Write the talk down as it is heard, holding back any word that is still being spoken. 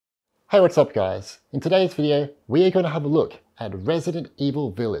Hey, what's up guys? In today's video, we are going to have a look at Resident Evil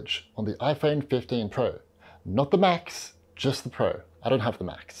Village on the iPhone 15 Pro. Not the Max, just the Pro. I don't have the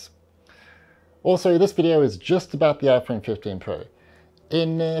Max. Also, this video is just about the iPhone 15 Pro.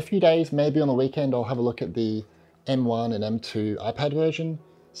 In a few days, maybe on the weekend, I'll have a look at the M1 and M2 iPad version,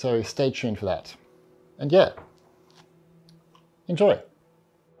 so stay tuned for that. And yeah, enjoy!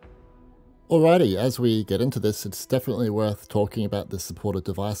 Alrighty, as we get into this, it's definitely worth talking about the supported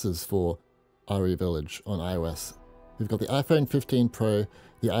devices for RE Village on iOS. We've got the iPhone 15 Pro,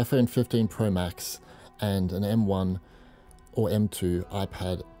 the iPhone 15 Pro Max, and an M1 or M2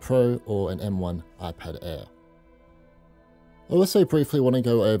 iPad Pro or an M1 iPad Air. I also briefly want to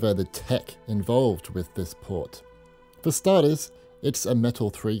go over the tech involved with this port. For starters, it's a Metal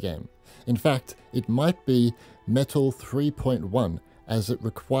 3 game. In fact, it might be Metal 3.1, as it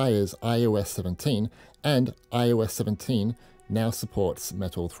requires iOS 17, and iOS 17 now supports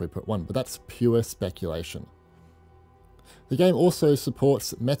Metal 3.1, but that's pure speculation. The game also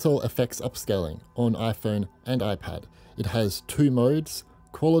supports Metal effects upscaling on iPhone and iPad. It has two modes,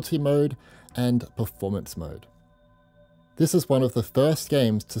 quality mode and performance mode. This is one of the first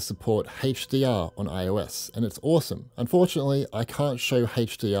games to support HDR on iOS, and it's awesome. Unfortunately, I can't show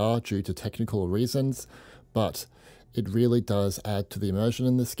HDR due to technical reasons, but it really does add to the immersion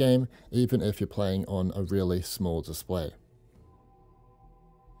in this game, even if you're playing on a really small display.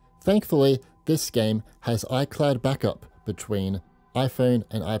 Thankfully, this game has iCloud backup between iPhone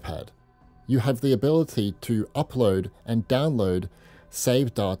and iPad. You have the ability to upload and download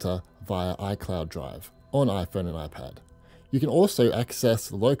saved data via iCloud Drive on iPhone and iPad. You can also access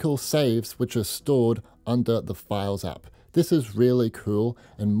local saves which are stored under the Files app. This is really cool,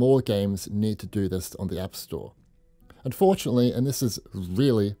 and more games need to do this on the App Store. Unfortunately, and this is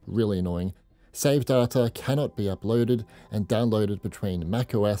really annoying, save data cannot be uploaded and downloaded between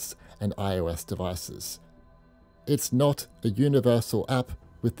macOS and iOS devices. It's not a universal app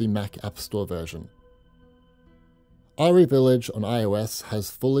with the Mac App Store version. RE Village on iOS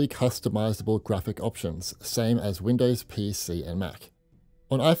has fully customizable graphic options, same as Windows, PC and Mac.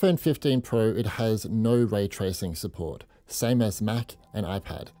 On iPhone 15 Pro, it has no ray tracing support, same as Mac and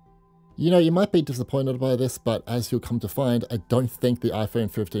iPad. You know, you might be disappointed by this, but as you'll come to find, I don't think the iPhone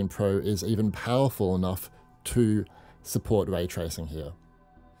 15 Pro is even powerful enough to support ray tracing here.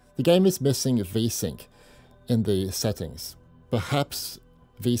 The game is missing VSync in the settings. Perhaps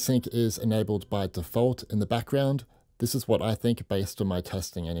VSync is enabled by default in the background. This is what I think based on my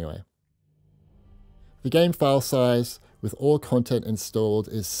testing anyway. The game file size with all content installed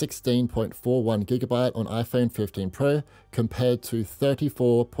is 16.41 GB on iPhone 15 Pro compared to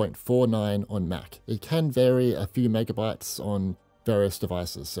 34.49 on Mac. It can vary a few megabytes on various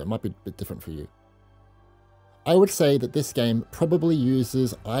devices, so it might be a bit different for you. I would say that this game probably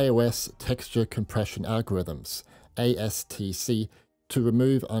uses iOS texture compression algorithms, ASTC, to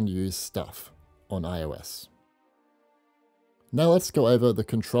remove unused stuff on iOS. Now let's go over the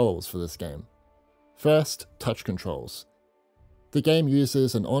controls for this game. First, touch controls. The game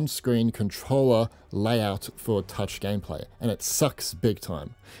uses an on-screen controller layout for touch gameplay, and it sucks big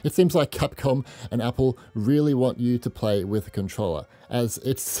time. It seems like Capcom and Apple really want you to play with a controller, as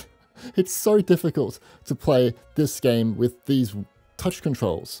it's so difficult to play this game with these touch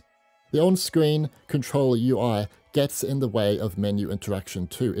controls. The on-screen controller UI gets in the way of menu interaction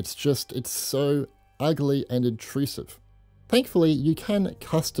too. It's so ugly and intrusive. Thankfully, you can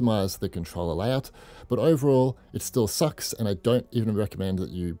customize the controller layout, but overall, it still sucks, and I don't even recommend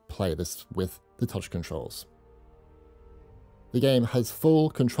that you play this with the touch controls. The game has full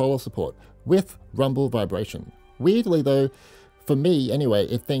controller support with rumble vibration. Weirdly though, for me anyway,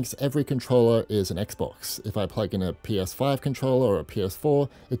 it thinks every controller is an Xbox. If I plug in a PS5 controller or a PS4,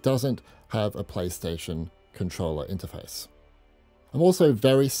 it doesn't have a PlayStation controller interface. I'm also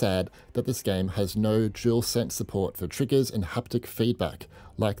very sad that this game has no DualSense support for triggers and haptic feedback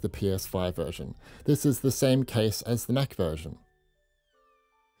like the PS5 version. This is the same case as the Mac version.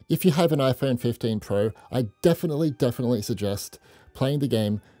 If you have an iPhone 15 Pro, I definitely suggest playing the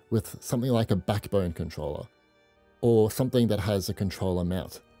game with something like a backbone controller or something that has a controller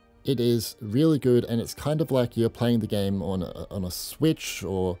mount. It is really good, and it's kind of like you're playing the game on a Switch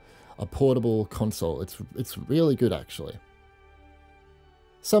or a portable console. It's really good actually.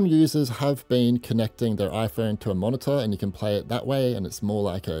 Some users have been connecting their iPhone to a monitor and you can play it that way, and it's more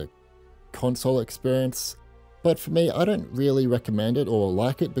like a console experience. But for me, I don't really recommend it or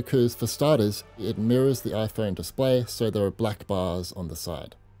like it because, for starters, it mirrors the iPhone display, so there are black bars on the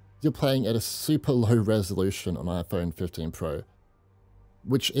side. You're playing at a super low resolution on iPhone 15 Pro.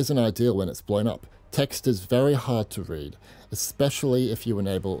 which isn't ideal when it's blown up. Text is very hard to read, especially if you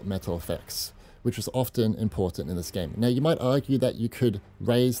enable metal effects, which is often important in this game. Now, you might argue that you could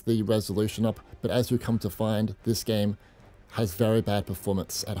raise the resolution up, but as you come to find, this game has very bad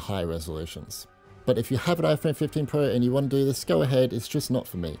performance at high resolutions. But if you have an iPhone 15 Pro and you want to do this, go ahead, it's just not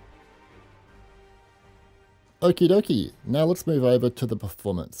for me. Okie dokie, now let's move over to the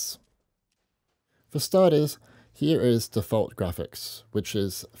performance. For starters, here is default graphics, which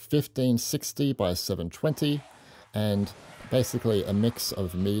is 1560 by 720, and basically a mix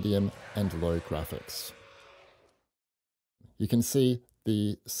of medium and low graphics. You can see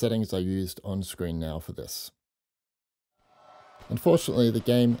the settings I used on screen now for this. Unfortunately, the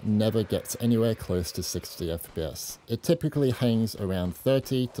game never gets anywhere close to 60 FPS. It typically hangs around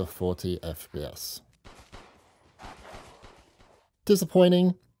 30 to 40 FPS.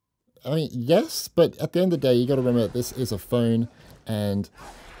 Disappointing? I mean, yes, but at the end of the day, you got to remember that this is a phone, and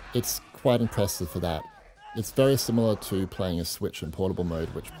it's quite impressive for that. It's very similar to playing a Switch in portable mode,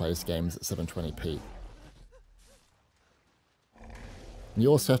 which plays games at 720p. And you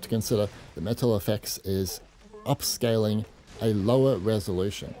also have to consider that Metal Effects is upscaling a lower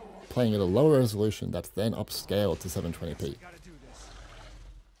resolution, playing at a lower resolution that's then upscaled to 720p.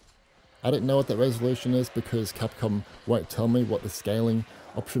 I don't know what that resolution is because Capcom won't tell me what the scaling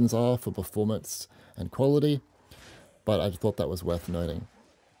options are for performance and quality, but I thought that was worth noting.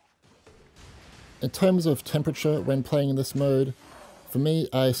 In terms of temperature when playing in this mode, for me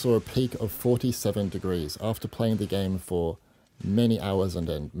I saw a peak of 47 degrees after playing the game for many hours on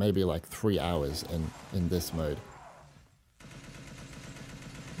end, maybe like 3 hours in this mode.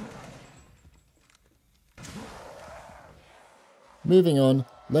 Moving on,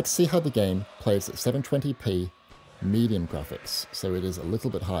 let's see how the game plays at 720p medium graphics, so it is a little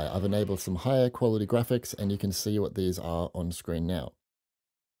bit higher. I've enabled some higher quality graphics and you can see what these are on screen now.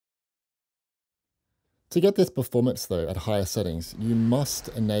 To get this performance though at higher settings, you must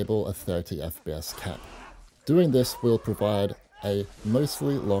enable a 30 FPS cap. Doing this will provide a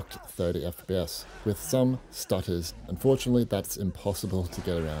mostly locked 30 FPS with some stutters. Unfortunately, that's impossible to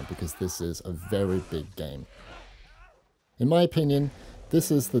get around because this is a very big game. In my opinion, this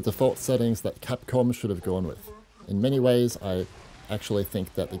is the default settings that Capcom should have gone with. In many ways, I actually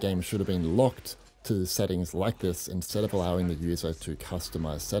think that the game should have been locked to settings like this instead of allowing the user to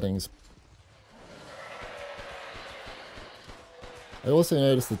customize settings. I also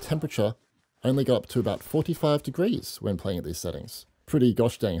noticed the temperature only got up to about 45 degrees when playing at these settings. Pretty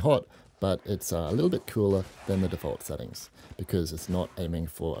gosh dang hot, but it's a little bit cooler than the default settings because it's not aiming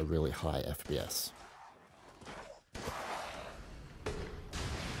for a really high FPS.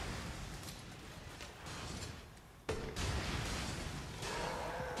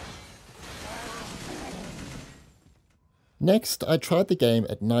 Next, I tried the game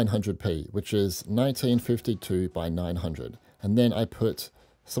at 900p, which is 1952 by 900, and then I put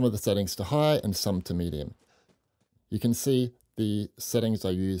some of the settings to high and some to medium. You can see the settings I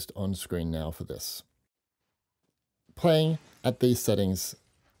used on screen now for this. Playing at these settings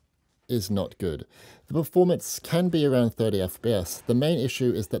is not good. The performance can be around 30 FPS. The main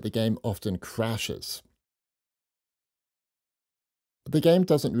issue is that the game often crashes. The game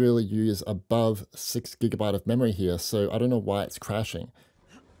doesn't really use above 6 GB of memory here, so I don't know why it's crashing.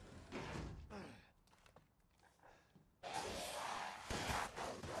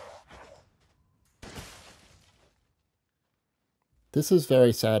 This is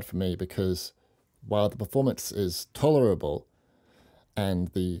very sad for me because while the performance is tolerable and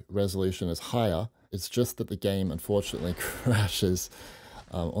the resolution is higher, it's just that the game unfortunately crashes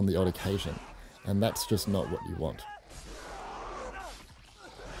on the odd occasion, and that's just not what you want.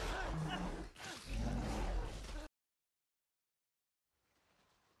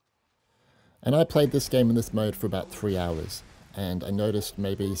 And I played this game in this mode for about 3 hours, and I noticed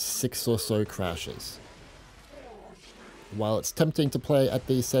maybe 6 or so crashes. While it's tempting to play at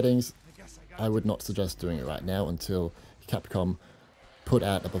these settings, I would not suggest doing it right now until Capcom put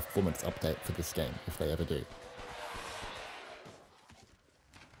out a performance update for this game, if they ever do.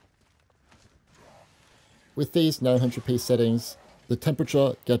 With these 900p settings, the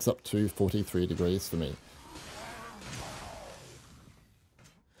temperature gets up to 43 degrees for me.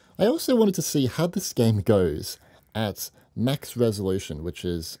 I also wanted to see how this game goes at max resolution, which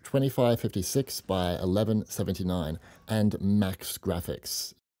is 2556 by 1179, and max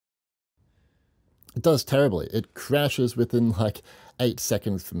graphics. It does terribly. It crashes within like 8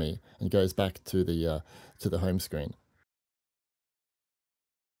 seconds for me and goes back to the home screen.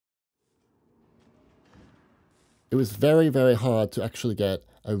 It was very, very hard to actually get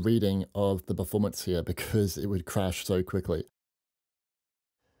a reading of the performance here because it would crash so quickly.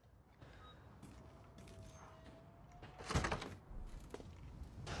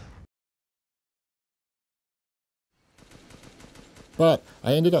 But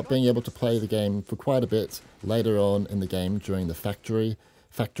I ended up being able to play the game for quite a bit later on in the game during the factory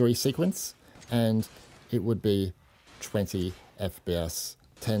sequence, and it would be 20 FPS,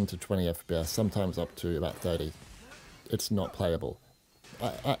 10 to 20 FPS, sometimes up to about 30. It's not playable.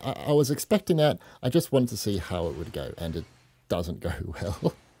 I was expecting that. I just wanted to see how it would go, and it doesn't go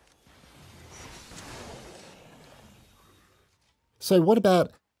well. So what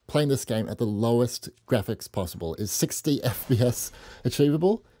about playing this game at the lowest graphics possible? Is 60 FPS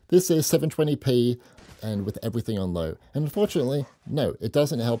achievable? This is 720p and with everything on low. And unfortunately, no, it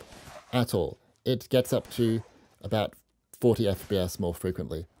doesn't help at all. It gets up to about 40 FPS more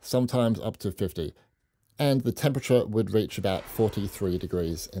frequently, sometimes up to 50. And the temperature would reach about 43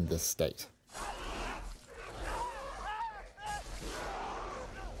 degrees in this state.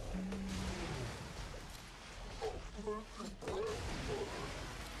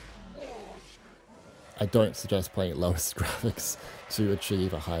 I don't suggest playing at lowest graphics to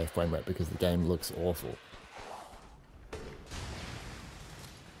achieve a higher frame rate because the game looks awful.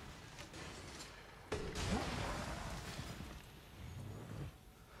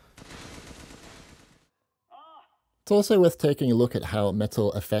 It's also worth taking a look at how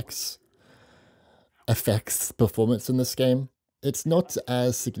metal affects performance in this game. It's not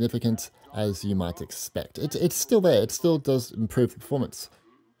as significant as you might expect. It's still there, it still does improve the performance.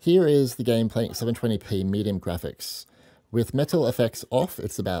 Here is the game playing at 720p medium graphics. With metal effects off,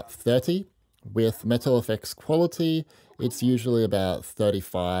 it's about 30. With metal effects quality, it's usually about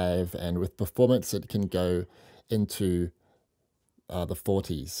 35, and with performance, it can go into the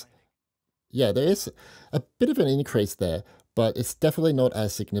 40s. Yeah, there is a bit of an increase there, but it's definitely not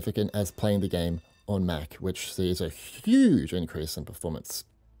as significant as playing the game on Mac, which sees a huge increase in performance.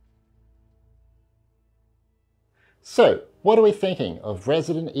 So, what are we thinking of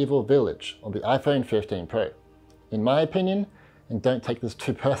Resident Evil Village on the iPhone 15 Pro? In my opinion, and don't take this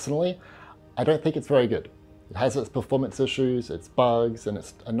too personally, I don't think it's very good. It has its performance issues, its bugs, and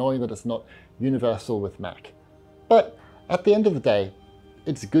it's annoying that it's not universal with Mac. But at the end of the day,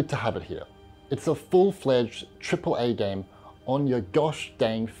 it's good to have it here. It's a full-fledged AAA game on your gosh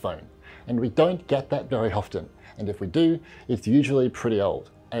dang phone, and we don't get that very often. And if we do, it's usually pretty old.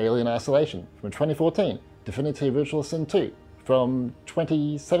 Alien Isolation from 2014, Divinity Original Sin 2 from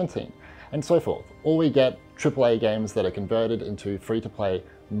 2017, and so forth. Or we get AAA games that are converted into free-to-play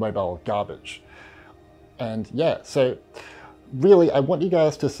mobile garbage. And yeah, so really I want you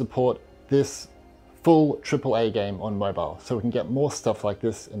guys to support this full AAA game on mobile so we can get more stuff like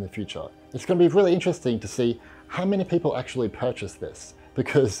this in the future. It's going to be really interesting to see how many people actually purchase this,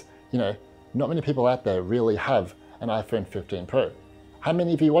 because, you know, not many people out there really have an iPhone 15 Pro. How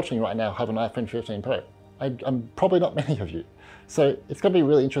many of you watching right now have an iPhone 15 Pro? I'm probably not many of you. So it's going to be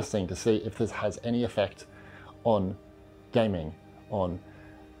really interesting to see if this has any effect on gaming, on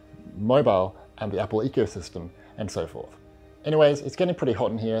mobile and the Apple ecosystem, and so forth. Anyways, it's getting pretty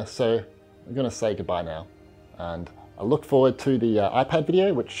hot in here, so I'm going to say goodbye now. And I look forward to the iPad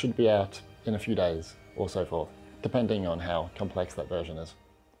video, which should be out in a few days or so forth, depending on how complex that version is.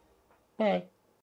 Bye.